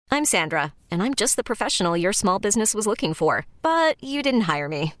I'm Sandra, and I'm just the professional your small business was looking for. But you didn't hire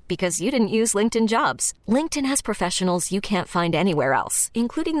me because you didn't use LinkedIn Jobs. LinkedIn has professionals you can't find anywhere else,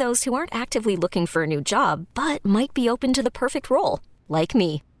 including those who aren't actively looking for a new job, but might be open to the perfect role, like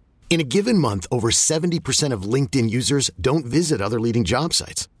me. In a given month, over 70% of LinkedIn users don't visit other leading job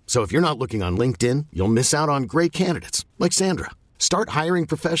sites. So if you're not looking on LinkedIn, you'll miss out on great candidates like Sandra. Start hiring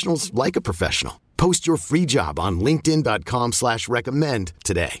professionals like a professional. Post your free job on linkedin.com/recommend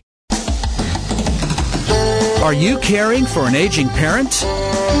today. Are you caring for an aging parent?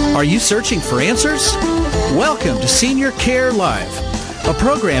 Are you searching for answers? Welcome to Senior Care Live, a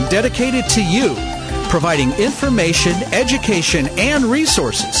program dedicated to you, providing information, education, and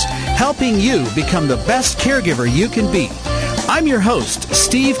resources, helping you become the best caregiver you can be. I'm your host,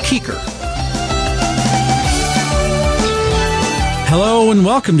 Steve Keeker. Hello and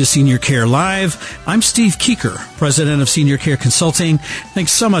welcome to Senior Care Live. I'm Steve Keeker, president of Senior Care Consulting.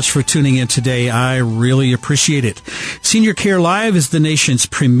 Thanks so much for tuning in today. I really appreciate it. Senior Care Live is the nation's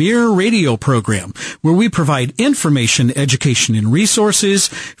premier radio program where we provide information, education, and resources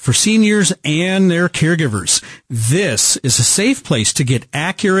for seniors and their caregivers. This is a safe place to get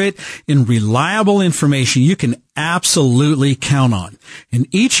accurate and reliable information you can absolutely count on. And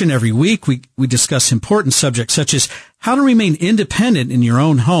each and every week, we discuss important subjects such as how to remain independent in your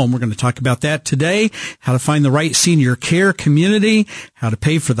own home. We're going to talk about that today, how to find the right senior care community, how to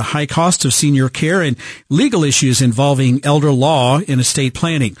pay for the high cost of senior care, and legal issues involving elder law and estate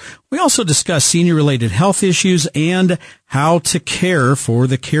planning. We also discuss senior-related health issues and how to care for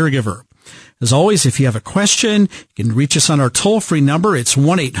the caregiver. As always, if you have a question, you can reach us on our toll-free number. It's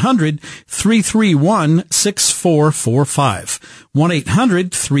 1-800-331-6445.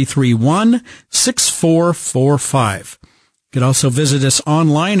 1-800-331-6445. You can also visit us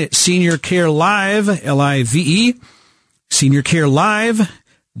online at Senior Care Live, L-I-V-E,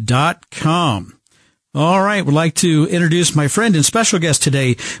 seniorcarelive.com. All right, would like to introduce my friend and special guest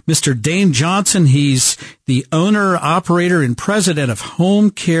today, Mr. Dane Johnson. He's the owner, operator, and president of Home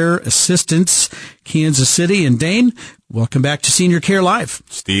Care Assistance, Kansas City. And Dane, welcome back to Senior Care Live.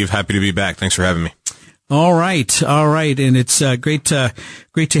 Steve, happy to be back. Thanks for having me. All right. And it's great to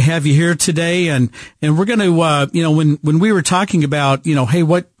have you here today. And we're going to, when we were talking about, hey,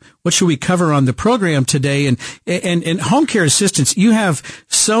 what should we cover on the program today? And Home Care Assistance, you have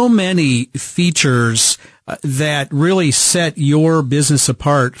so many features that really set your business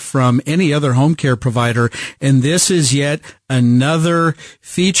apart from any other home care provider. And this is yet another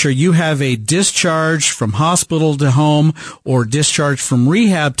feature. You have a discharge from hospital to home or discharge from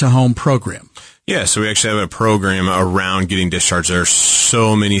rehab to home program. Yeah, so we actually have a program around getting discharged. There are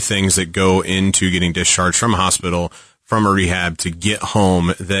so many things that go into getting discharged from a hospital, from a rehab to get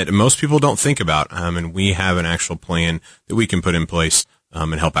home that most people don't think about. And we have an actual plan that we can put in place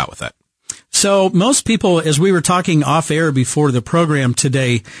and help out with that. So most people, as we were talking off air before the program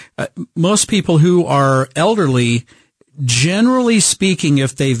today, most people who are elderly, generally speaking,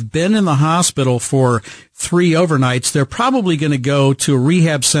 if they've been in the hospital for 3 overnights, they're probably going to go to a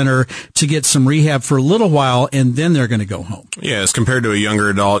rehab center to get some rehab for a little while, and then they're going to go home. Yeah, as compared to a younger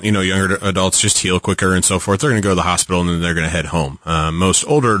adult, younger adults just heal quicker and so forth. They're going to go to the hospital and then they're going to head home. Most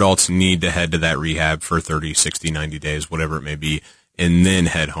older adults need to head to that rehab for 30, 60, 90 days, whatever it may be, and then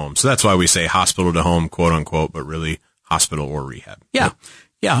head home. So that's why we say hospital to home, quote unquote, but really hospital or rehab. Yeah.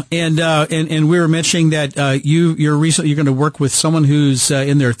 Yeah, and we were mentioning that you're going to work with someone who's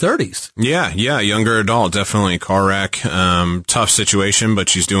in their 30s. Yeah, younger adult, definitely car wreck, tough situation, but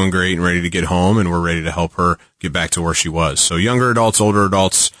she's doing great and ready to get home, and we're ready to help her get back to where she was. So younger adults, older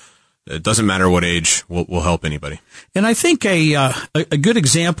adults, it doesn't matter what age, we'll help anybody. And I think a good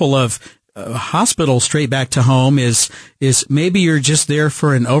example of hospital straight back to home is maybe you're just there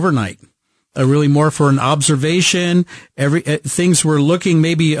for an overnight. Really more for an observation. Things were looking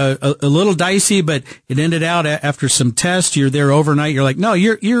maybe a little dicey, but it ended out after some tests. You're there overnight. You're like, no,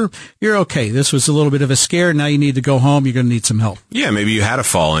 you're okay. This was a little bit of a scare. Now you need to go home. You're going to need some help. Yeah, maybe you had a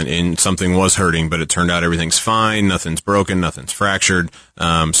fall and something was hurting, but it turned out everything's fine. Nothing's broken. Nothing's fractured.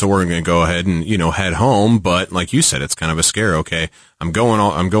 So we're going to go ahead and, head home. But like you said, it's kind of a scare. Okay. I'm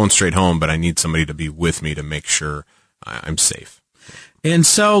going straight home, but I need somebody to be with me to make sure I'm safe. And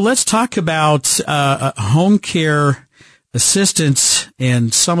so let's talk about home care assistance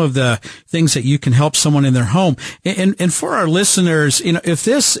and some of the things that you can help someone in their home. And for our listeners, if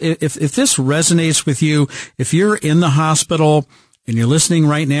this resonates with you, if you're in the hospital and you're listening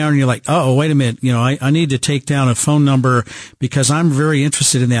right now and you're like, oh, wait a minute, I need to take down a phone number because I'm very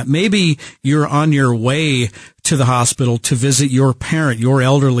interested in that. Maybe you're on your way to the hospital to visit your parent, your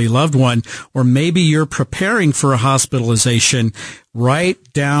elderly loved one, or maybe you're preparing for a hospitalization,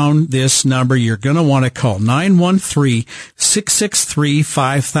 write down this number you're going to want to call,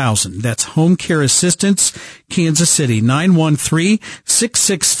 913-663-5000. That's Home Care Assistance, Kansas City,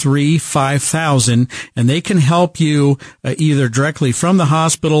 913-663-5000. And they can help you either directly from the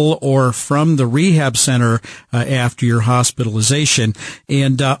hospital or from the rehab center after your hospitalization.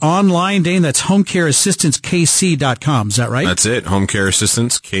 And online, Dane, that's homecareassistancekc.com. Is that right? That's it,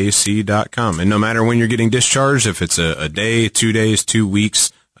 homecareassistancekc.com. And no matter when you're getting discharged, if it's a day, 2 days, 2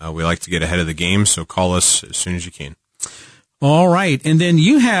 weeks, we like to get ahead of the game, so call us as soon as you can. All right. And then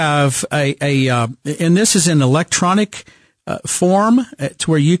you have and this is an electronic form to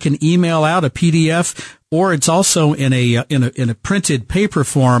where you can email out a PDF, or it's also in a printed paper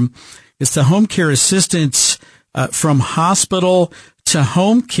form. It's the Home Care Assistance from Hospital to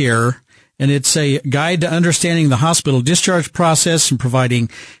Home Care. And it's a guide to understanding the hospital discharge process and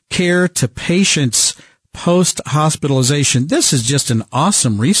providing care to patients post-hospitalization. This is just an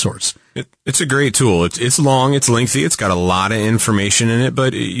awesome resource. It's a great tool. It's long, it's lengthy, it's got a lot of information in it,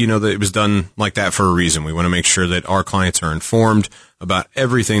 but it was done like that for a reason. We want to make sure that our clients are informed about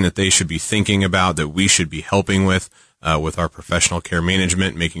everything that they should be thinking about, that we should be helping with our professional care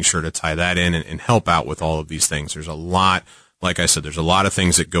management, making sure to tie that in and help out with all of these things. There's a lot, like I said, there's a lot of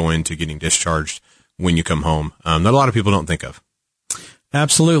things that go into getting discharged when you come home that a lot of people don't think of.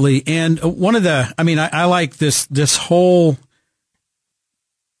 Absolutely. And one of I like this whole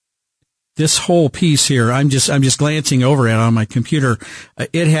piece here. I'm just glancing over it on my computer.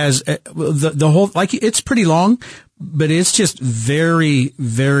 It has the whole, like, it's pretty long, but it's just very,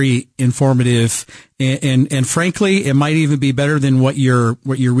 very informative. And frankly, it might even be better than what you're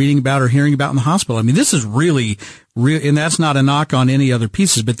reading about or hearing about in the hospital. I mean, this is really, and that's not a knock on any other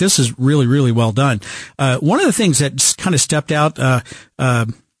pieces, but this is really, really well done. One of the things that kind of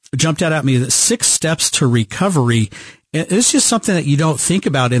jumped out at me, that 6 steps to recovery. It's just something that you don't think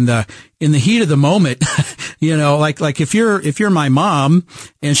about in the heat of the moment. Like if you're my mom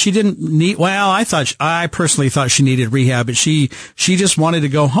and she didn't need, I personally thought she needed rehab, but she just wanted to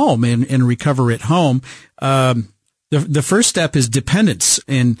go home and recover at home. The first step is dependence,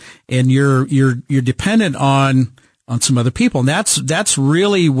 and you're dependent on some other people. And that's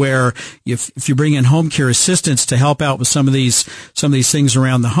really where if you bring in home care assistance to help out with some of these things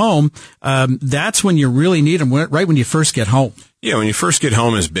around the home, that's when you really need them, right when you first get home. Yeah, when you first get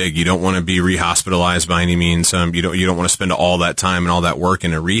home is big. You don't want to be rehospitalized by any means. You don't want to spend all that time and all that work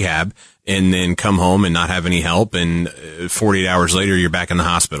in a rehab and then come home and not have any help, and 48 hours later you're back in the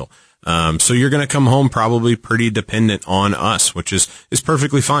hospital. So you're going to come home probably pretty dependent on us, which is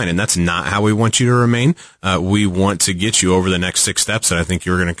perfectly fine. And that's not how we want you to remain. We want to get you over the next 6 steps that I think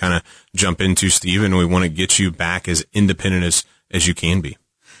you're going to kind of jump into, Steve, and we want to get you back as independent as you can be.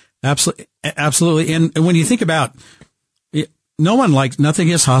 Absolutely. Absolutely. And when you think about it, nothing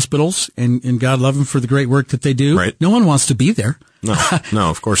against hospitals, and God love them for the great work that they do. Right. No one wants to be there.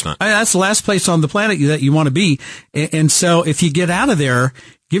 No, of course not. That's the last place on the planet that you want to be. And so if you get out of there,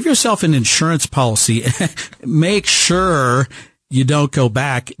 give yourself an insurance policy. Make sure you don't go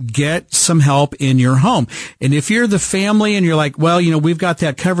back. Get some help in your home. And if you're the family and you're like, well, we've got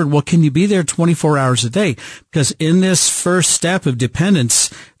that covered. Well, can you be there 24 hours a day? Because in this first step of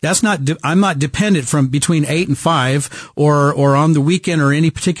dependence, I'm not dependent from between 8 and 5 or on the weekend or any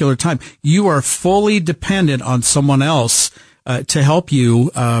particular time. You are fully dependent on someone else to help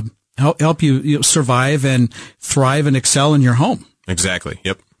you survive and thrive and excel in your home. Exactly.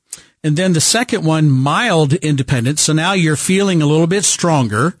 Yep. And then the second one, mild independence. So now you're feeling a little bit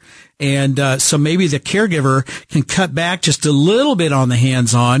stronger. And so maybe the caregiver can cut back just a little bit on the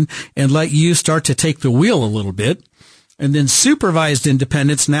hands-on and let you start to take the wheel a little bit. And then supervised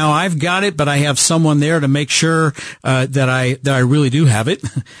independence. Now I've got it, but I have someone there to make sure that I really do have it.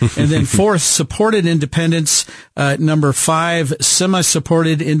 And then 4th, supported independence. Number 5,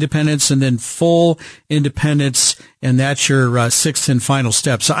 semi-supported independence, and then full independence. And that's your 6th and final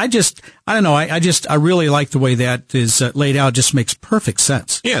step. So I don't know. I really like the way that is laid out. It just makes perfect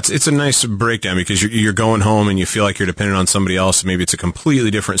sense. Yeah, it's a nice breakdown because you're going home and you feel like you're dependent on somebody else. Maybe it's a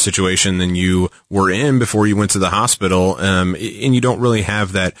completely different situation than you were in before you went to the hospital, and you don't really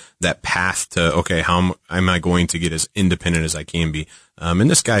have that path to, okay, how am I going to get as independent as I can be?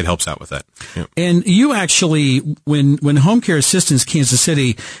 And this guide helps out with that. Yeah. And you actually, when Home Care Assistance Kansas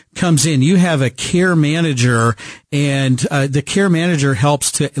City comes in, you have a care manager, and the care manager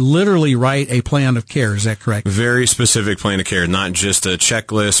helps to literally write a plan of care. Is that correct? Very specific plan of care, not just a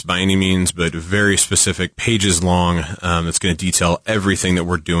checklist by any means, but very specific, pages long. That's going to detail everything that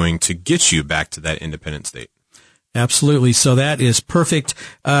we're doing to get you back to that independent state. Absolutely. So that is perfect.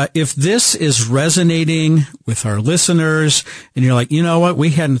 If this is resonating with our listeners and you're like, you know what,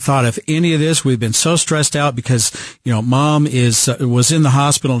 we hadn't thought of any of this. We've been so stressed out because, mom was in the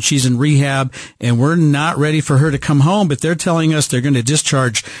hospital and she's in rehab and we're not ready for her to come home, but they're telling us they're going to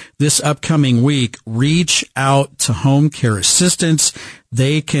discharge this upcoming week. Reach out to Home Care Assistance.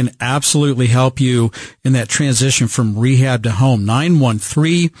 They can absolutely help you in that transition from rehab to home.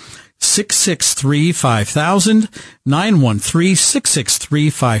 913-663-5000,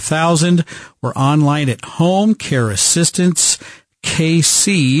 913-663-5000, or online at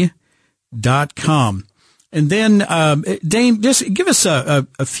homecareassistancekc.com. And then, Dane, just give us a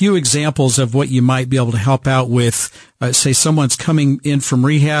few examples of what you might be able to help out with. Say someone's coming in from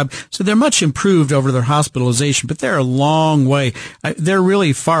rehab, so they're much improved over their hospitalization, but they're a long way. They're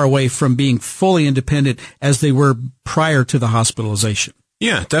really far away from being fully independent as they were prior to the hospitalization.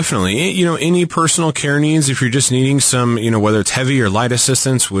 Yeah, definitely. Any personal care needs, if you're just needing some, whether it's heavy or light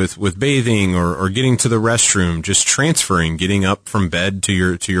assistance with bathing or getting to the restroom, just transferring, getting up from bed to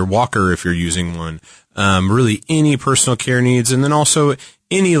your walker if you're using one. Really any personal care needs. And then also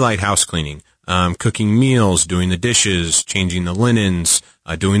any light house cleaning, cooking meals, doing the dishes, changing the linens,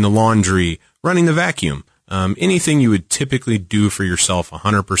 doing the laundry, running the vacuum. Anything you would typically do for yourself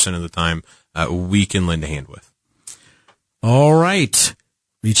 100% of the time, we can lend a hand with. All right.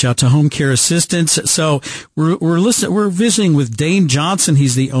 Reach out to Home Care Assistance. So we're visiting with Dane Johnson.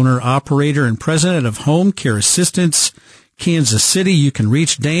 He's the owner, operator, and president of Home Care Assistance, Kansas City. You can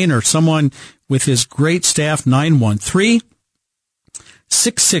reach Dane or someone with his great staff,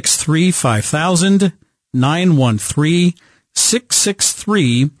 913-663-5000,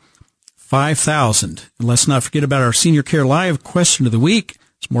 913-663-5000. And let's not forget about our Senior Care Live question of the week.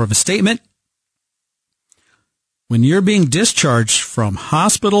 It's more of a statement. When you're being discharged from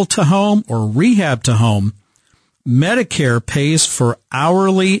hospital to home or rehab to home, Medicare pays for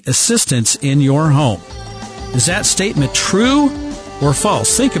hourly assistance in your home. Is that statement true or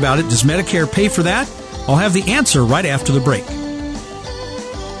false? Think about it. Does Medicare pay for that? I'll have the answer right after the break.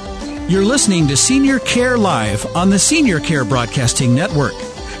 You're listening to Senior Care Live on the Senior Care Broadcasting Network.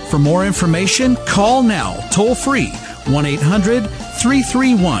 For more information, call now, toll free,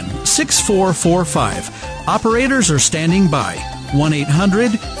 1-800-331-6445. Operators are standing by.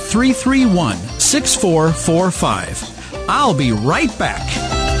 1-800-331-6445. I'll be right back.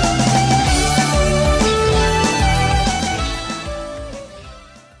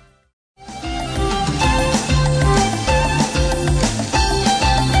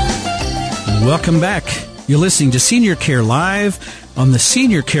 Welcome back. You're listening to Senior Care Live on the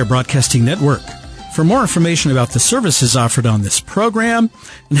Senior Care Broadcasting Network. For more information about the services offered on this program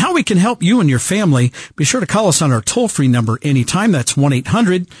and how we can help you and your family, be sure to call us on our toll-free number anytime. That's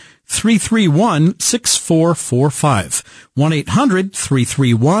 1-800-331-6445.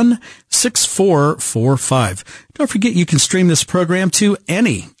 1-800-331-6445. Don't forget you can stream this program to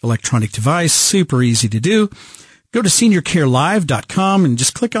any electronic device. Super easy to do. Go to seniorcarelive.com and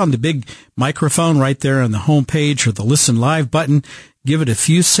just click on the big microphone right there on the home page or the Listen Live button. Give it a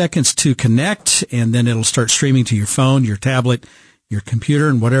few seconds to connect, and then it'll start streaming to your phone, your tablet, your computer,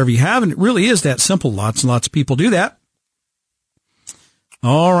 and whatever you have. And it really is that simple. Lots and lots of people do that.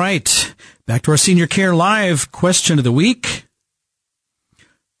 All right. Back to our Senior Care Live question of the week.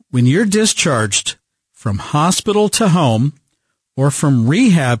 When you're discharged from hospital to home or from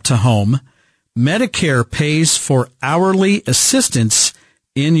rehab to home, Medicare pays for hourly assistance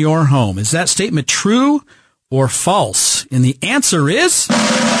in your home. Is that statement true or false? And the answer is...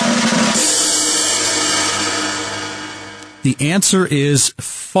 The answer is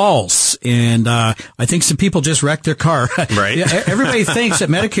false. And I think some people just wrecked their car. Right. Everybody thinks that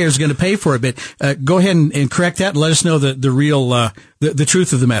Medicare is going to pay for it, but go ahead and correct that and let us know the real the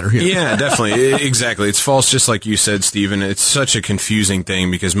truth of the matter here. Yeah, definitely. Exactly. It's false, just like you said, Stephen. It's such a confusing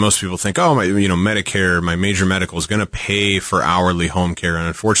thing because most people think, oh, Medicare, my major medical is going to pay for hourly home care. And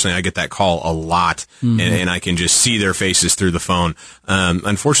unfortunately, I get that call a lot, and I can just see their faces through the phone.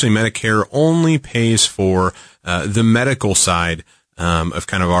 Unfortunately, Medicare only pays for the medical side of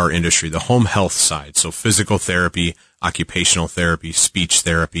kind of our industry, the home health side. So physical therapy, occupational therapy, speech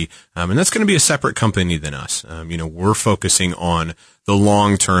therapy, and that's going to be a separate company than us. We're focusing on the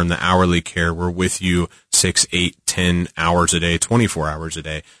long term, the hourly care. We're with you 6, 8, 10 hours a day, 24 hours a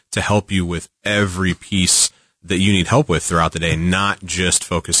day to help you with every piece that you need help with throughout the day, not just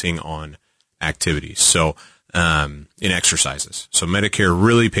focusing on activities. So, in exercises. So Medicare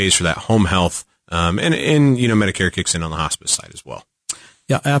really pays for that home health. And Medicare kicks in on the hospice side as well.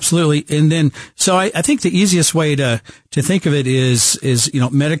 Yeah, absolutely. And then, so I think the easiest way to think of it is,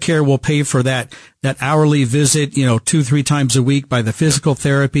 Medicare will pay for that hourly visit, 2-3 times a week by the physical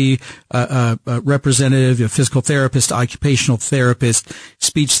therapy, representative, a physical therapist, occupational therapist,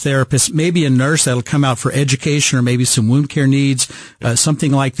 speech therapist, maybe a nurse that'll come out for education or maybe some wound care needs,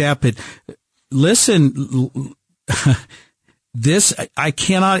 something like that. But listen, I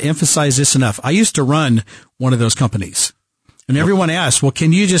cannot emphasize this enough. I used to run one of those companies. And everyone asks, well,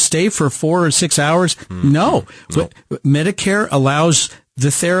 can you just stay for 4 or 6 hours? No. Medicare allows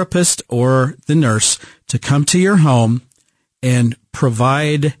the therapist or the nurse to come to your home and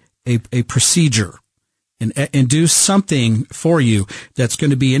provide a procedure and do something for you that's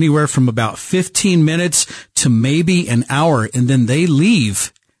going to be anywhere from about 15 minutes to maybe an hour. And then they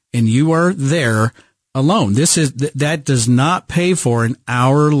leave and you are there alone. That does not pay for an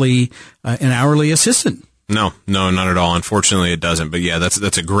hourly assistant. No, not at all. Unfortunately, it doesn't. But yeah,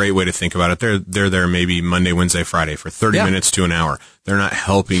 that's a great way to think about it. They're there maybe Monday, Wednesday, Friday for 30 minutes to an hour. They're not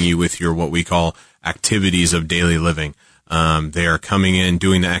helping you with your what we call activities of daily living. They are coming in,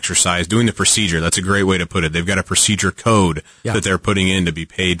 doing the exercise, doing the procedure. That's a great way to put it. They've got a procedure code that they're putting in to be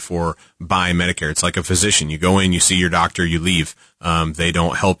paid for by Medicare. It's like a physician. You go in, you see your doctor, you leave. They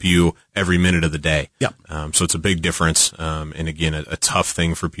don't help you every minute of the day. So it's a big difference. And again, a tough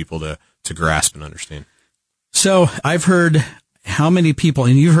thing for people to grasp and understand. So I've heard how many people,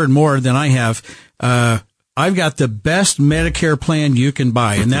 and you've heard more than I have, I've got the best Medicare plan you can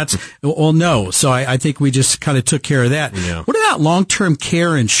buy. And that's, well, no. So I think we just kind of took care of that. Yeah. What about long-term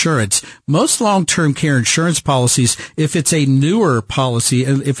care insurance? Most long-term care insurance policies, if it's a newer policy,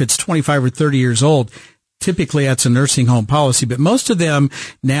 if it's 25 or 30 years old, typically that's a nursing home policy, but most of them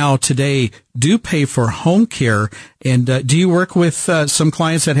now today do pay for home care. And do you work with some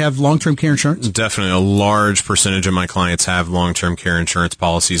clients that have long-term care insurance? Definitely. A large percentage of my clients have long-term care insurance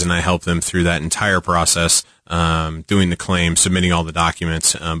policies, and I help them through that entire process, doing the claim, submitting all the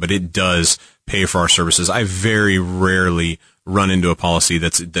documents. But it does pay for our services. I very rarely run into a policy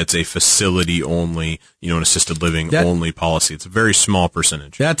that's a facility only, an assisted living only policy. It's a very small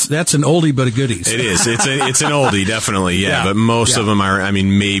percentage. That's an oldie but a goodies. It is. It's an oldie, definitely. Yeah. But most of them are,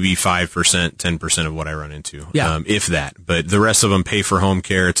 maybe 5%, 10% of what I run into. If that. But the rest of them pay for home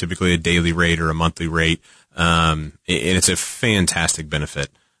care, typically a daily rate or a monthly rate. And it's a fantastic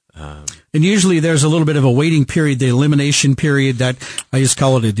benefit. And usually there's a little bit of a waiting period, the elimination period, that I just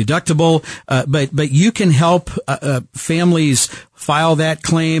call it a deductible. But you can help families file that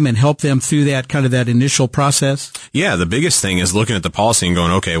claim and help them through that kind of that initial process. Yeah, the biggest thing is looking at the policy and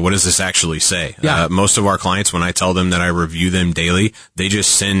going, okay, what does this actually say? Most of our clients, when I tell them that I review them daily, they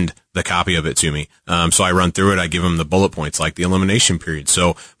just send the copy of it to me. So I run through it. I give them the bullet points, like the elimination period.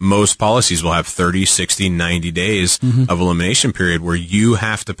 So most policies will have 30, 60, 90 days of elimination period where you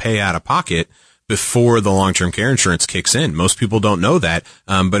have to pay out of pocket before the long-term care insurance kicks in. Most people don't know that,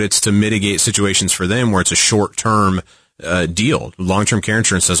 but it's to mitigate situations for them where it's a short-term deal. Long-term care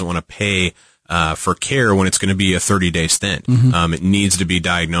insurance doesn't want to pay for care when it's going to be a 30-day stint. It needs to be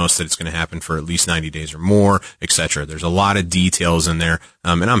diagnosed that it's going to happen for at least 90 days or more, etc. There's a lot of details in there,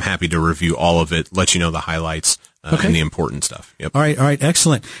 and I'm happy to review all of it, let you know the highlights and the important stuff. Yep. All right,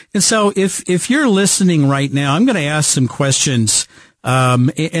 excellent. And so if you're listening right now, I'm going to ask some questions,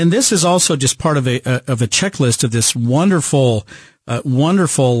 and this is also just part of a checklist of this wonderful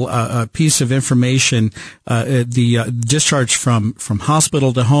piece of information, the discharge from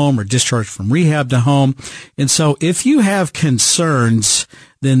hospital to home or discharge from rehab to home. And so if you have concerns,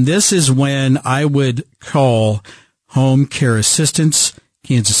 then this is when I would call Home Care Assistance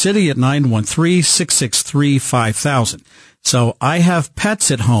Kansas City at 913-663-5000. So I have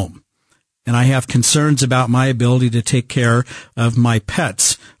pets at home, and I have concerns about my ability to take care of my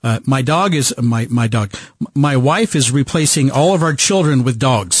pets. My wife is replacing all of our children with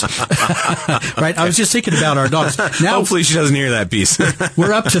dogs. Right? I was just thinking about our dogs. Now, hopefully she doesn't hear that piece.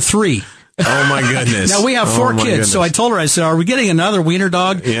 We're up to 3. Oh my goodness. Now we have 4 kids. Goodness. So I told her, I said, are we getting another wiener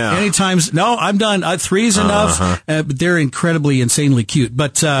dog? Yeah. Anytime? No, I'm done. 3's enough. But they're incredibly, insanely cute.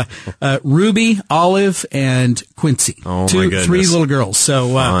 But, Ruby, Olive, and Quincy. Oh my goodness. 3 little girls.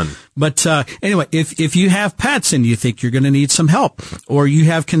 So, but anyway, if you have pets and you think you're going to need some help, or you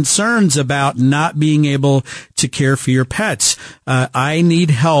have concerns about not being able to care for your pets, I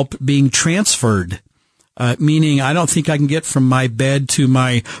need help being transferred meaning I don't think I can get from my bed to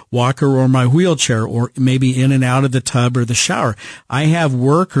my walker or my wheelchair, or maybe in and out of the tub or the shower. I have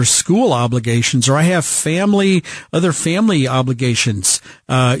work or school obligations, or I have other family obligations.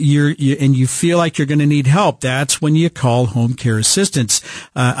 And you feel like you're going to need help. That's when you call home care assistance.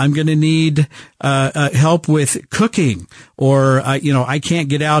 I'm going to need help with cooking, or I can't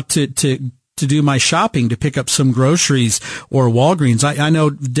get out to do my shopping, to pick up some groceries or Walgreens. I know,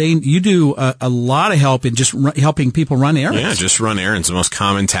 Dane, you do a lot of help in just helping people run errands. Yeah, just run errands. The most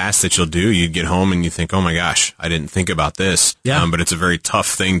common task that you'll do, you get home and you think, oh my gosh, I didn't think about this. Yeah. But it's a very tough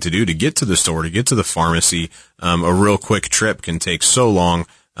thing to do, to get to the store, to get to the pharmacy. A real quick trip can take so long.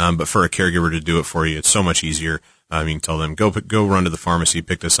 But for a caregiver to do it for you, it's so much easier. You can tell them, go run to the pharmacy,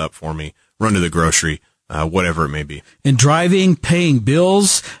 pick this up for me, run to the grocery, whatever it may be. And driving, paying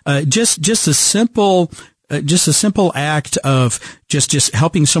bills, just a simple act of just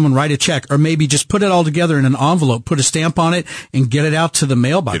helping someone write a check, or maybe just put it all together in an envelope, put a stamp on it, and get it out to the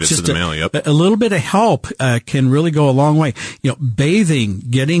mailbox. Get it to the mail, yep. A little bit of help can really go a long way. Bathing,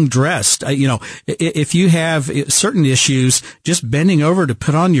 getting dressed. If you have certain issues, just bending over to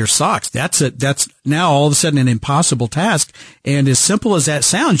put on your socks, that's now all of a sudden an impossible task. And as simple as that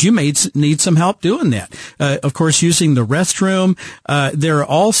sounds, you may need some help doing that. Of course, using the restroom. There are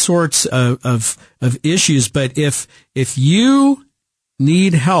all sorts of issues, but if you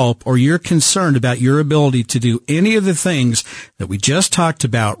need help, or you're concerned about your ability to do any of the things that we just talked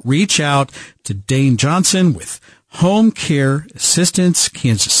about, reach out to Dane Johnson with Home Care Assistance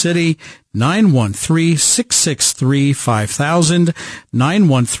Kansas City, 913-663-5000,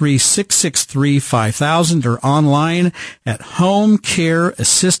 913-663-5000, or online at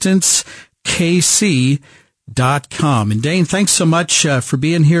homecareassistancekc.com. And Dane, thanks so much for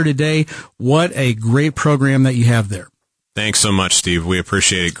being here today. What a great program that you have there. Thanks so much, Steve. We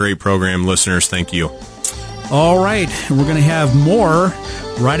appreciate it. Great program. Listeners, thank you. All right. And we're going to have more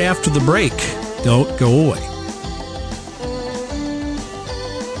right after the break. Don't go away.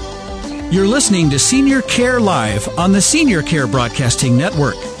 You're listening to Senior Care Live on the Senior Care Broadcasting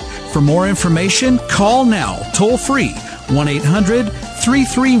Network. For more information, call now, toll free,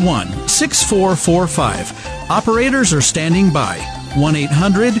 1-800-331-6445. Operators are standing by,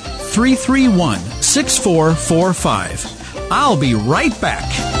 1-800-331-6445. I'll be right back.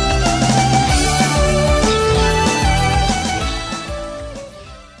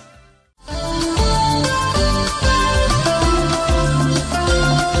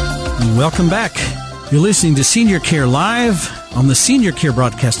 Welcome back. You're listening to Senior Care Live on the Senior Care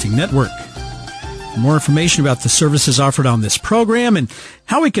Broadcasting Network. For more information about the services offered on this program and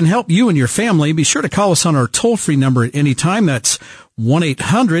how we can help you and your family, be sure to call us on our toll-free number at any time. That's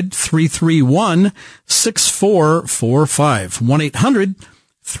 1-800-331-6445.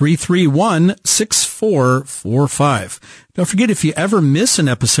 1-800-331-6445. Don't forget, if you ever miss an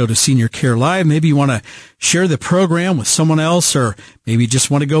episode of Senior Care Live, maybe you want to share the program with someone else, or maybe you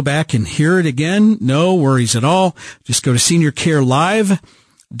just want to go back and hear it again, no worries at all. Just go to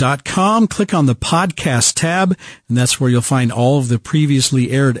seniorcarelive.com, click on the podcast tab, and that's where you'll find all of the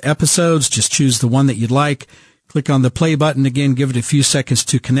previously aired episodes. Just choose the one that you'd like. Click on the play button again, give it a few seconds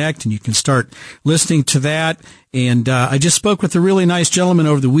to connect, and you can start listening to that. And I just spoke with a really nice gentleman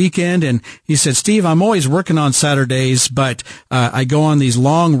over the weekend, and he said, Steve, I'm always working on Saturdays, but I go on these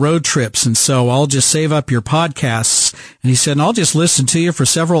long road trips, and so I'll just save up your podcasts. And he said, and I'll just listen to you for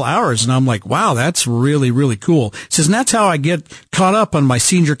several hours. And I'm like, wow, that's really, really cool. He says, and that's how I get caught up on my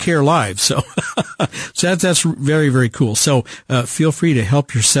Senior Care Live. So, that's very, very cool. So feel free to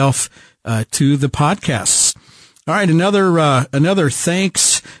help yourself to the podcasts. All right, another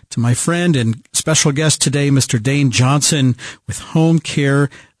thanks to my friend and special guest today, Mr. Dane Johnson with Home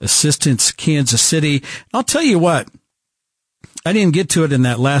Care Assistance Kansas City. I'll tell you what, I didn't get to it in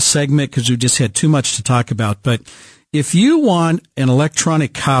that last segment because we just had too much to talk about, but if you want an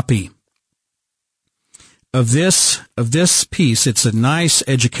electronic copy of this piece, it's a nice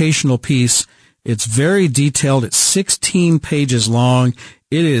educational piece. It's very detailed. It's 16 pages long.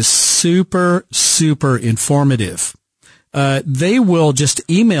 It is super, super informative. They will just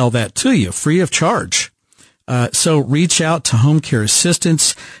email that to you free of charge. So reach out to Home Care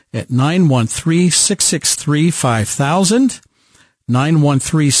Assistance at 913-663-5000.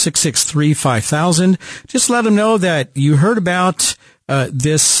 913-663-5000. Just let them know that you heard about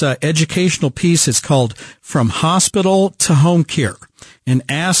this educational piece. It's called From Hospital to Home Care. And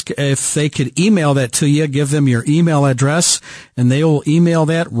ask if they could email that to you. Give them your email address, and they will email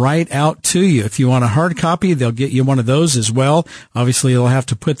that right out to you. If you want a hard copy, they'll get you one of those as well. Obviously, you'll have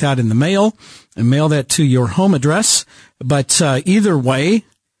to put that in the mail and mail that to your home address. But either way,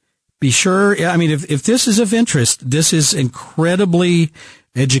 be sure, I mean, if this is of interest, this is incredibly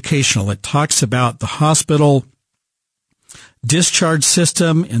educational. It talks about the hospital discharge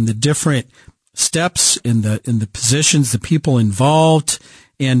system and the different steps in the positions, the people involved.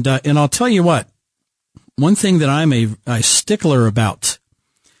 And I'll tell you what, one thing that I'm a stickler about,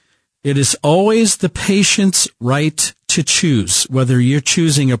 it is always the patient's right to choose, whether you're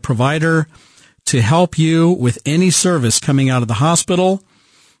choosing a provider to help you with any service coming out of the hospital,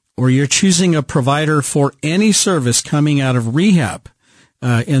 or you're choosing a provider for any service coming out of rehab.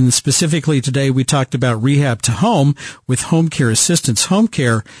 And specifically today, we talked about rehab to home with home care assistance home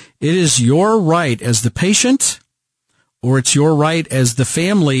care. It is your right as the patient, or it's your right as the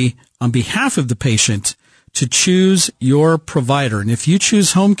family on behalf of the patient to choose your provider. And if you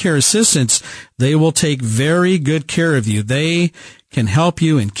choose home care assistance, they will take very good care of you. They can help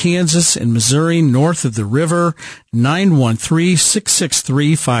you in Kansas and Missouri, north of the river.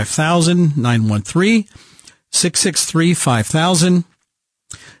 913-663-5000, 913-663-5000. And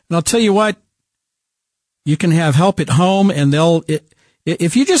I'll tell you what, you can have help at home, and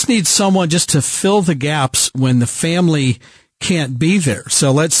if you just need someone just to fill the gaps when the family can't be there.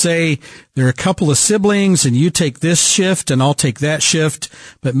 So let's say there are a couple of siblings and you take this shift and I'll take that shift,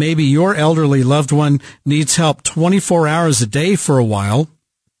 but maybe your elderly loved one needs help 24 hours a day for a while.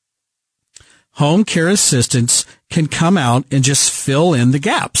 Home care assistants can come out and just fill in the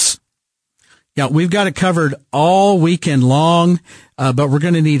gaps. Yeah, we've got it covered all weekend long, but we're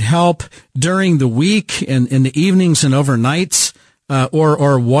going to need help during the week and in the evenings and overnights.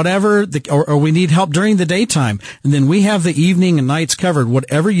 Or whatever, or we need help during the daytime. And then we have the evening and nights covered.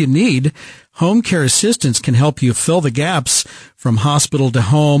 Whatever you need, home care assistants can help you fill the gaps from hospital to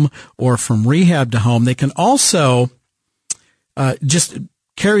home or from rehab to home. They can also just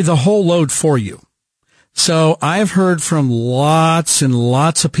carry the whole load for you. So I've heard from lots and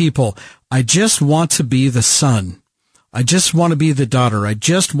lots of people, I just want to be the son. I just want to be the daughter. I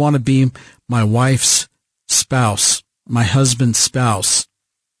just want to be my wife's spouse, my husband's spouse.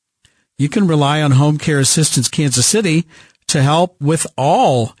 You can rely on Home Care Assistance Kansas City to help with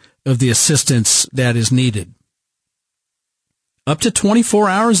all of the assistance that is needed. Up to 24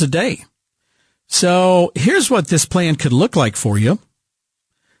 hours a day. So here's what this plan could look like for you.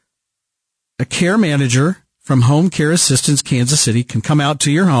 A care manager from Home Care Assistance Kansas City can come out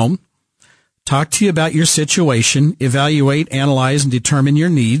to your home, talk to you about your situation, evaluate, analyze, and determine your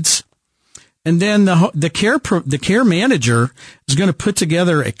needs. And then the care manager is going to put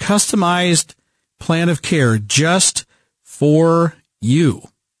together a customized plan of care just for you.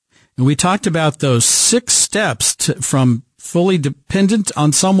 And we talked about those 6 steps from fully dependent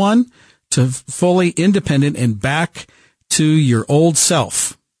on someone to fully independent and back to your old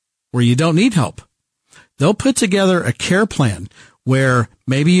self where you don't need help. They'll put together a care plan where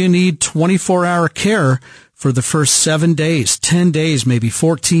maybe you need 24-hour care for the first 7 days, 10 days, maybe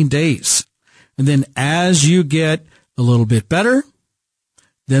 14 days. And then as you get a little bit better,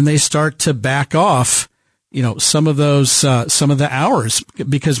 then they start to back off, some of the hours,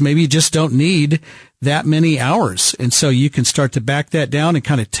 because maybe you just don't need that many hours. And so you can start to back that down and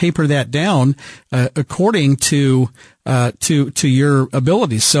kind of taper that down, according to your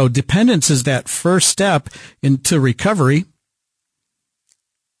abilities. So dependence is that first step into recovery.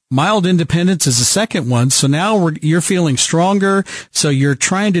 Mild independence is the second one. So now you're feeling stronger. So you're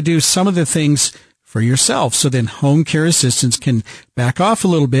trying to do some of the things for yourself. So then home care assistants can back off a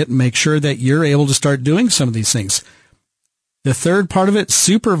little bit and make sure that you're able to start doing some of these things. The third part of it,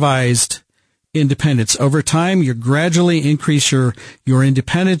 supervised independence. Over time, you gradually increase your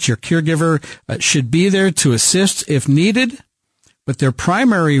independence. Your caregiver should be there to assist if needed, but their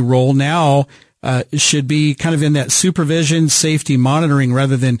primary role now should be kind of in that supervision, safety monitoring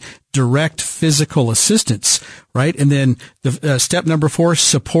rather than direct physical assistance, right? And then the step number 4,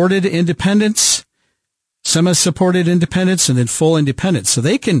 supported independence, semi-supported independence, and then full independence. So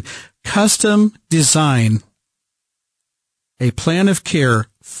they can custom design a plan of care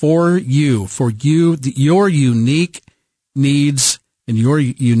for you, your unique needs and your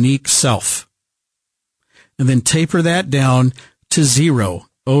unique self. And then taper that down to 0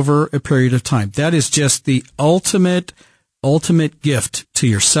 over a period of time. That is just the ultimate gift to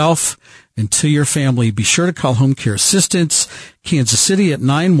yourself and to your family. Be sure to call Home Care Assistance Kansas City at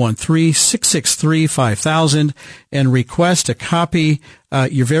 913-663-5000 and request a copy,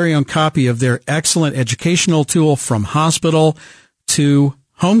 your very own copy of their excellent educational tool From Hospital to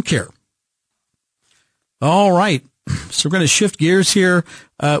Home Care. All right. So we're going to shift gears here.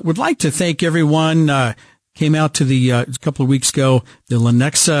 Would like to thank everyone, came out to a couple of weeks ago, the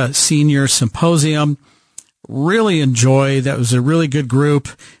Lenexa Senior Symposium. really enjoy. That was a really good group.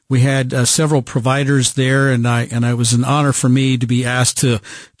 We had several providers there, and I was an honor for me to be asked to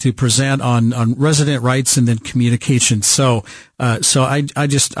present on resident rights and then communication. So I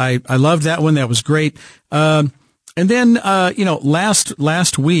loved that one. That was great. And then,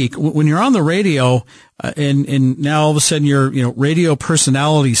 last week, when you're on the radio, and now all of a sudden you're, radio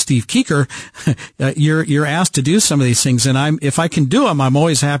personality Steve Keeker, you're asked to do some of these things. And if I can do them, I'm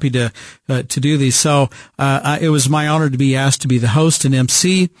always happy to do these. So, it was my honor to be asked to be the host and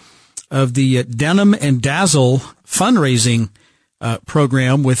MC of the Denim and Dazzle fundraising,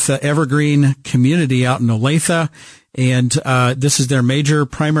 program with Evergreen Community out in Olathe. And this is their major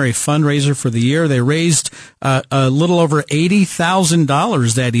primary fundraiser for the year. They raised a little over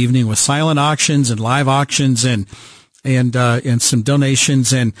 $80,000 that evening with silent auctions and live auctions and some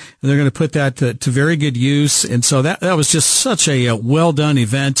donations, and they're going to put that to very good use. And so that was just such a well done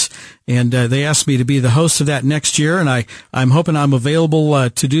event. And they asked me to be the host of that next year, and I'm hoping I'm available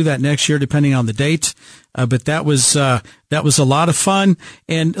to do that next year, depending on the date. But that was a lot of fun.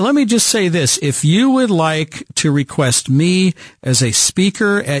 And let me just say this: if you would like to request me as a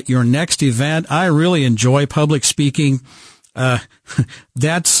speaker at your next event, I really enjoy public speaking.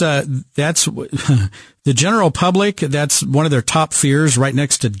 That's the general public. That's one of their top fears, right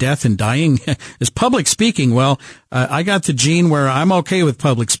next to death and dying, is public speaking. Well, I got the gene where I'm okay with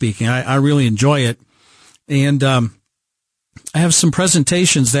public speaking. I really enjoy it. And, I have some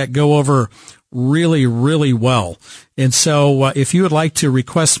presentations that go over really, really well. And so, if you would like to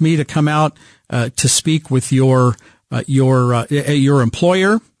request me to come out, to speak with your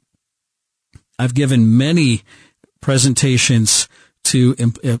employer, I've given many presentations to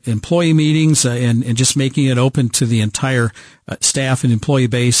employee meetings, and just making it open to the entire staff and employee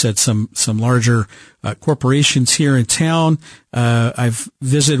base at some larger corporations here in town. I've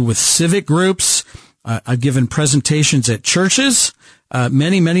visited with civic groups. I've given presentations at churches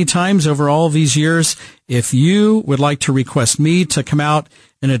many times over all of these years. If you would like to request me to come out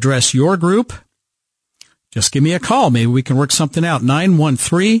and address your group, just give me a call. Maybe we can work something out.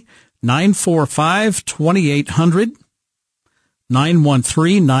 913-945-2800.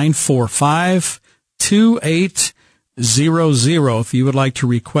 913-945-2800. If you would like to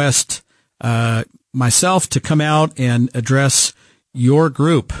request myself to come out and address your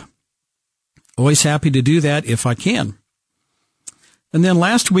group. Always happy to do that if I can. And then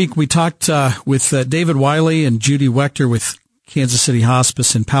last week we talked with David Wiley and Judy Wechter with Kansas City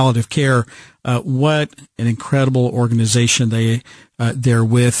Hospice and Palliative Care. What an incredible organization they're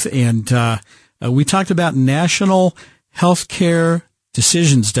with. And we talked about National Healthcare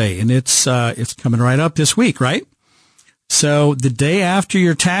Decisions Day, and it's coming right up this week, right? So the day after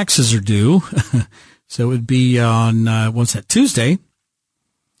your taxes are due, so it would be on, what's that, Tuesday,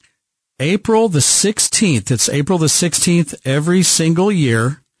 April the 16th. It's April the 16th every single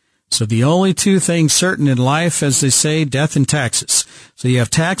year. So the only two things certain in life, as they say, death and taxes. So you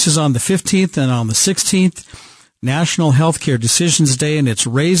have taxes on the 15th and on the 16th, National Healthcare Decisions Day, and it's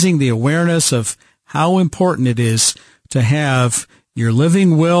raising the awareness of how important it is to have your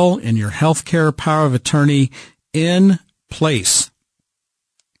living will and your healthcare power of attorney in place.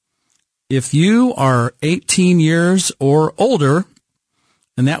 If you are 18 years or older,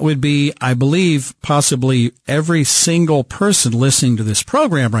 and that would be, I believe, possibly every single person listening to this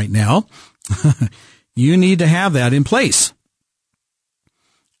program right now, you need to have that in place.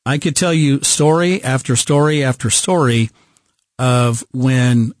 I could tell you story after story after story of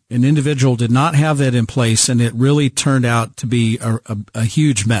when an individual did not have that in place, and it really turned out to be a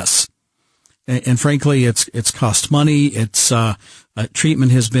huge mess. And frankly, it's cost money. It's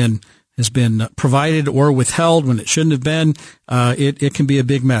treatment has been provided or withheld when it shouldn't have been. It can be a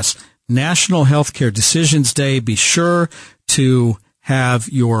big mess. National Healthcare Decisions Day. Be sure to have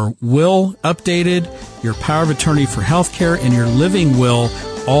your will updated, your power of attorney for healthcare, and your living will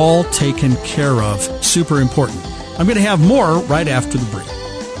all taken care of. Super important. I'm going to have more right after the break.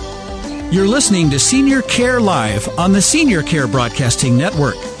 You're listening to Senior Care Live on the Senior Care Broadcasting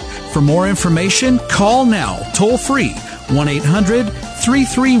Network. For more information, call now, toll free,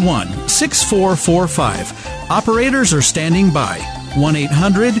 1-800-331-6445. Operators are standing by,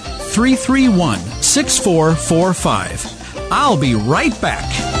 1-800-331-6445. I'll be right back.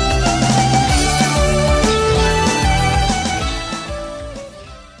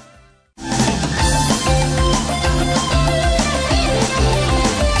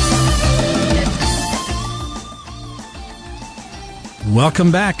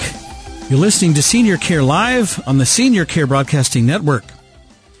 Welcome back. You're listening to Senior Care Live on the Senior Care Broadcasting Network.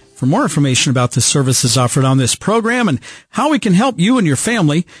 For more information about the services offered on this program and how we can help you and your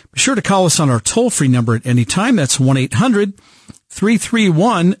family, be sure to call us on our toll-free number at any time. That's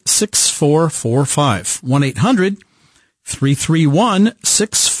 1-800-331-6445.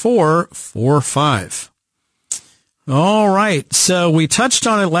 1-800-331-6445. All right. So we touched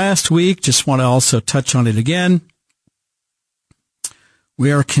on it last week. Just want to also touch on it again.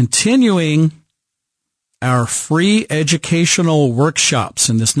 We are continuing our free educational workshops,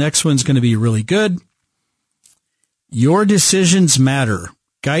 and this next one's going to be really good. Your Decisions Matter,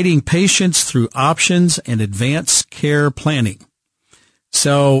 Guiding Patients Through Options and Advanced Care Planning.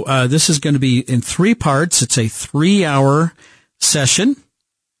 So this is going to be in 3 parts. It's a 3-hour session.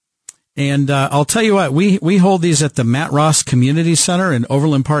 And I'll tell you what, we hold these at the Matt Ross Community Center in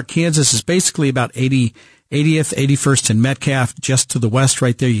Overland Park, Kansas. It's basically about 80th, 81st, and Metcalf, just to the west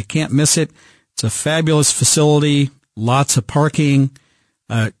right there. You can't miss it. It's a fabulous facility, lots of parking,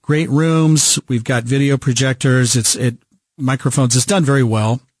 great rooms. We've got video projectors. Microphones. It's done very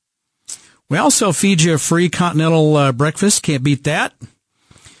well. We also feed you a free continental breakfast. Can't beat that.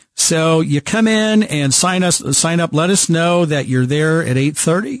 So you come in and sign up. Let us know that you're there at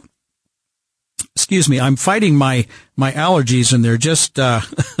 8:30. Excuse me. I'm fighting my allergies, and they're just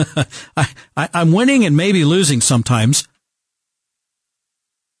I'm winning and maybe losing sometimes.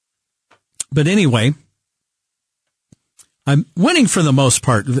 But anyway, I'm winning for the most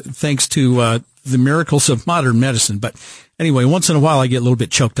part, thanks to the miracles of modern medicine. But anyway, once in a while I get a little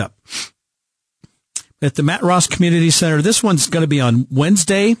bit choked up. At the Matt Ross Community Center, this one's going to be on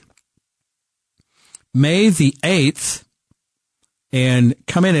Wednesday, May the 8th. And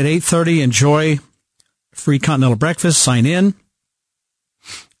come in at 8:30, enjoy free continental breakfast, sign in.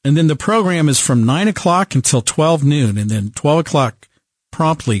 And then the program is from 9 o'clock until 12 noon, and then 12 o'clock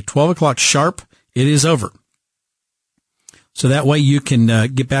promptly, 12 o'clock sharp, it is over. So that way you can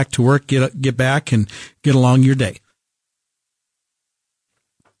get back to work, get back and get along your day.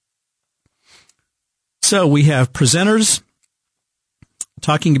 So we have presenters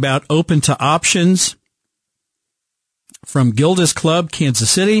talking about Open to Options from Gilda's Club, Kansas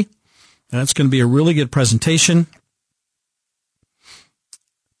City. That's going to be a really good presentation.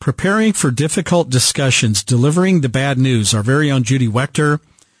 Preparing for Difficult Discussions, Delivering the Bad News. Our very own Judy Wechter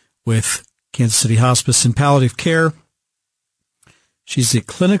with Kansas City Hospice and Palliative Care. She's a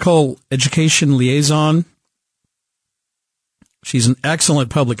clinical education liaison. She's an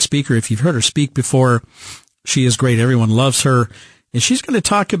excellent public speaker. If you've heard her speak before, she is great. Everyone loves her. And she's going to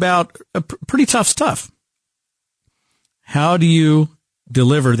talk about pretty tough stuff. How do you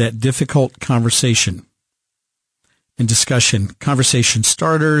deliver that difficult conversation and discussion? Conversation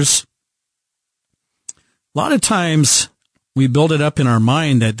starters. A lot of times we build it up in our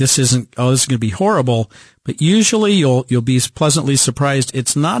mind that this is going to be horrible, but usually you'll be pleasantly surprised.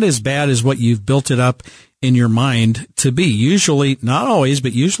 It's not as bad as what you've built it up in your mind to be. Usually, not always,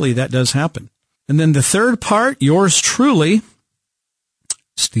 but usually that does happen. And then the third part, yours truly,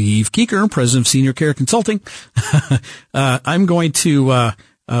 Steve Keeker, President of Senior Care Consulting. I'm going to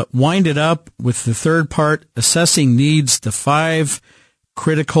wind it up with the third part, Assessing Needs, the 5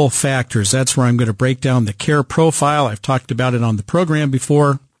 critical factors. That's where I'm going to break down the care profile. I've talked about it on the program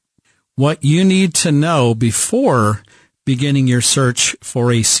before. What you need to know before beginning your search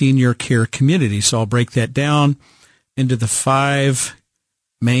for a senior care community. So I'll break that down into the 5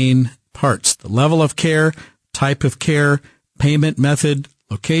 main parts: the level of care, type of care, payment method,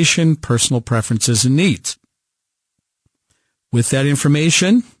 location, personal preferences, and needs. With that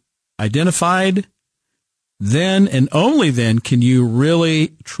information identified, then and only then can you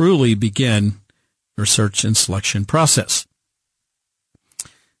really, truly begin your search and selection process.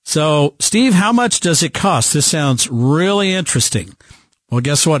 So, Steve, how much does it cost? This sounds really interesting. Well,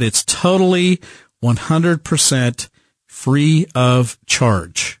 guess what? It's totally 100% free of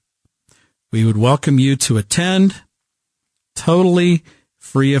charge. We would welcome you to attend, totally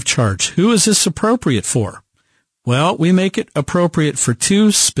free of charge. Who is this appropriate for? Well, we make it appropriate for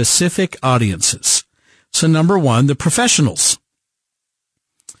 2 specific audiences. So number 1, the professionals.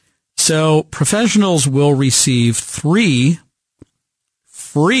 So professionals will receive 3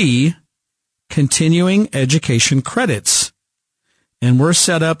 free continuing education credits. And we're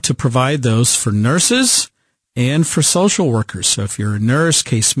set up to provide those for nurses and for social workers. So if you're a nurse,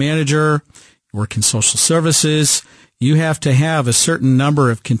 case manager, work in social services, you have to have a certain number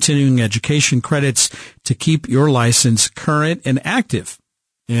of continuing education credits to keep your license current and active.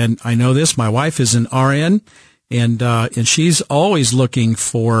 And I know this, my wife is an RN, and she's always looking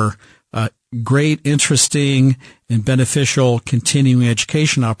for great, interesting, and beneficial continuing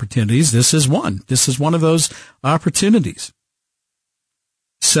education opportunities. This is one. This is one of those opportunities.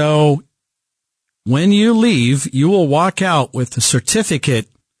 So when you leave, you will walk out with a certificate,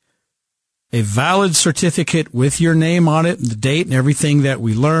 a valid certificate with your name on it, and the date and everything that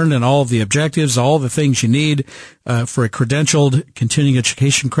we learned and all of the objectives, all the things you need for a credentialed continuing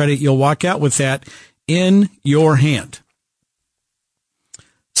education credit. You'll walk out with that in your hand.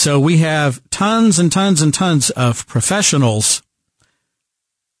 So we have tons and tons and tons of professionals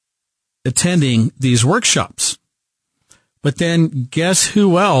attending these workshops. But then guess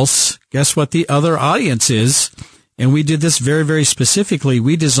who else? Guess what the other audience is? And we did this very, very specifically.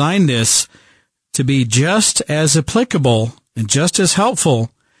 We designed this to be just as applicable and just as helpful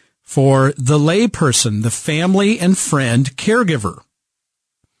for the layperson, the family and friend caregiver.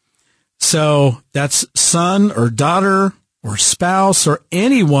 So that's son or daughter or spouse or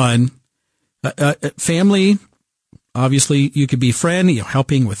anyone, family. Obviously, you could be friend,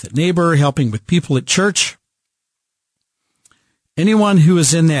 helping with a neighbor, helping with people at church. Anyone who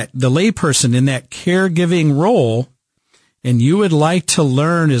is in the layperson in that caregiving role, and you would like to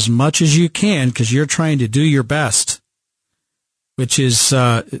learn as much as you can because you're trying to do your best, which is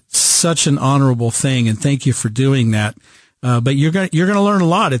such an honorable thing, and thank you for doing that. But you're going to learn a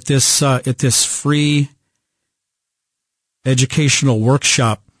lot at this free educational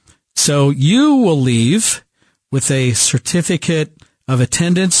workshop. So you will leave with a certificate of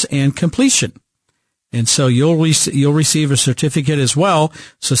attendance and completion. And so you'll receive a certificate as well.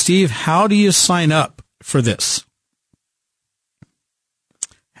 So Steve, how do you sign up for this?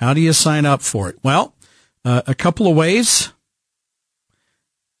 How do you sign up for it? Well, a couple of ways.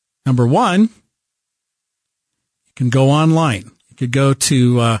 Number one, you can go online. You could go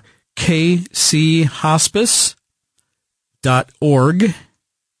to kchospice.org,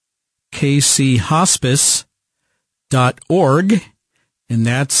 kchospice.org, and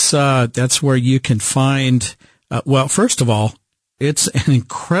that's where you can find. Well, first of all, it's an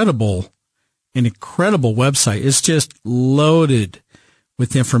incredible website. It's just loaded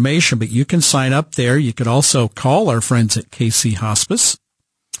with information, but you can sign up there. You could also call our friends at KC Hospice,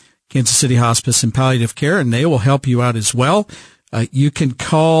 Kansas City Hospice and Palliative Care, and they will help you out as well. You can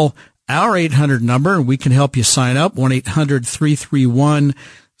call our 800 number, and we can help you sign up,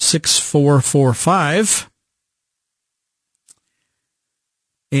 1-800-331-6445.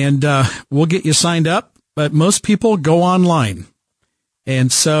 And we'll get you signed up, but most people go online.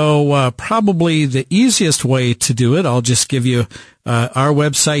 And so probably the easiest way to do it, I'll just give you our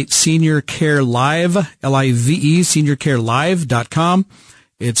website, Senior Care Live, L-I-V-E, seniorcarelive.com.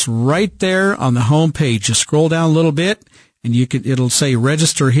 It's right there on the home page. Just scroll down a little bit, and it'll say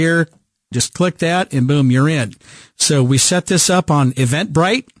register here. Just click that, and boom, you're in. So we set this up on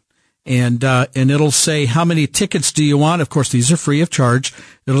Eventbrite, and it'll say how many tickets do you want. Of course, these are free of charge.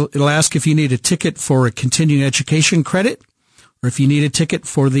 It'll ask if you need a ticket for a continuing education credit, or if you need a ticket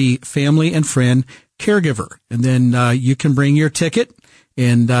for the family and friend caregiver. And then you can bring your ticket,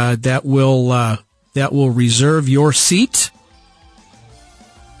 and that will reserve your seat.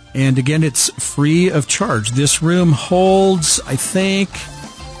 And again, it's free of charge. This room holds, I think,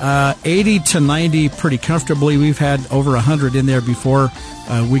 80 to 90 pretty comfortably. We've had over 100 in there before.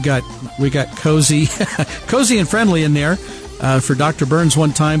 We got cozy and friendly in there for Dr. Burns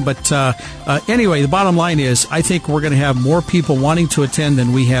one time. But anyway, the bottom line is I think we're going to have more people wanting to attend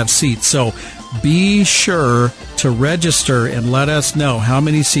than we have seats. So be sure to register and let us know how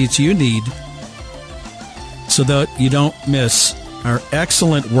many seats you need so that you don't miss our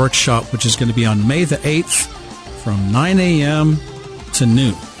excellent workshop, which is going to be on May the 8th from 9 a.m. to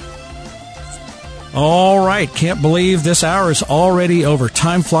noon. All right. Can't believe this hour is already over.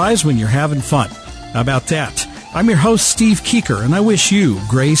 Time flies when you're having fun. How about that? I'm your host, Steve Keeker, and I wish you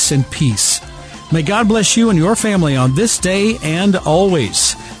grace and peace. May God bless you and your family on this day and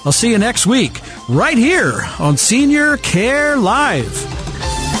always. I'll see you next week right here on Senior Care Live.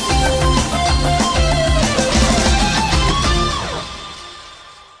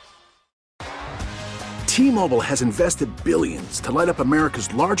 T-Mobile has invested billions to light up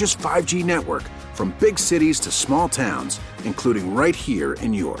America's largest 5G network, from big cities to small towns, including right here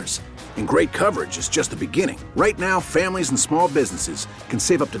in yours. And great coverage is just the beginning. Right now, families and small businesses can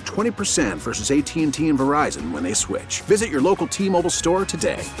save up to 20% versus AT&T and Verizon when they switch. Visit your local T-Mobile store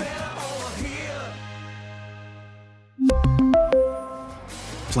today.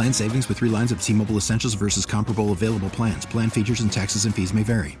 Plan savings with 3 lines of T-Mobile Essentials versus comparable available plans. Plan features and taxes and fees may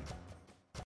vary.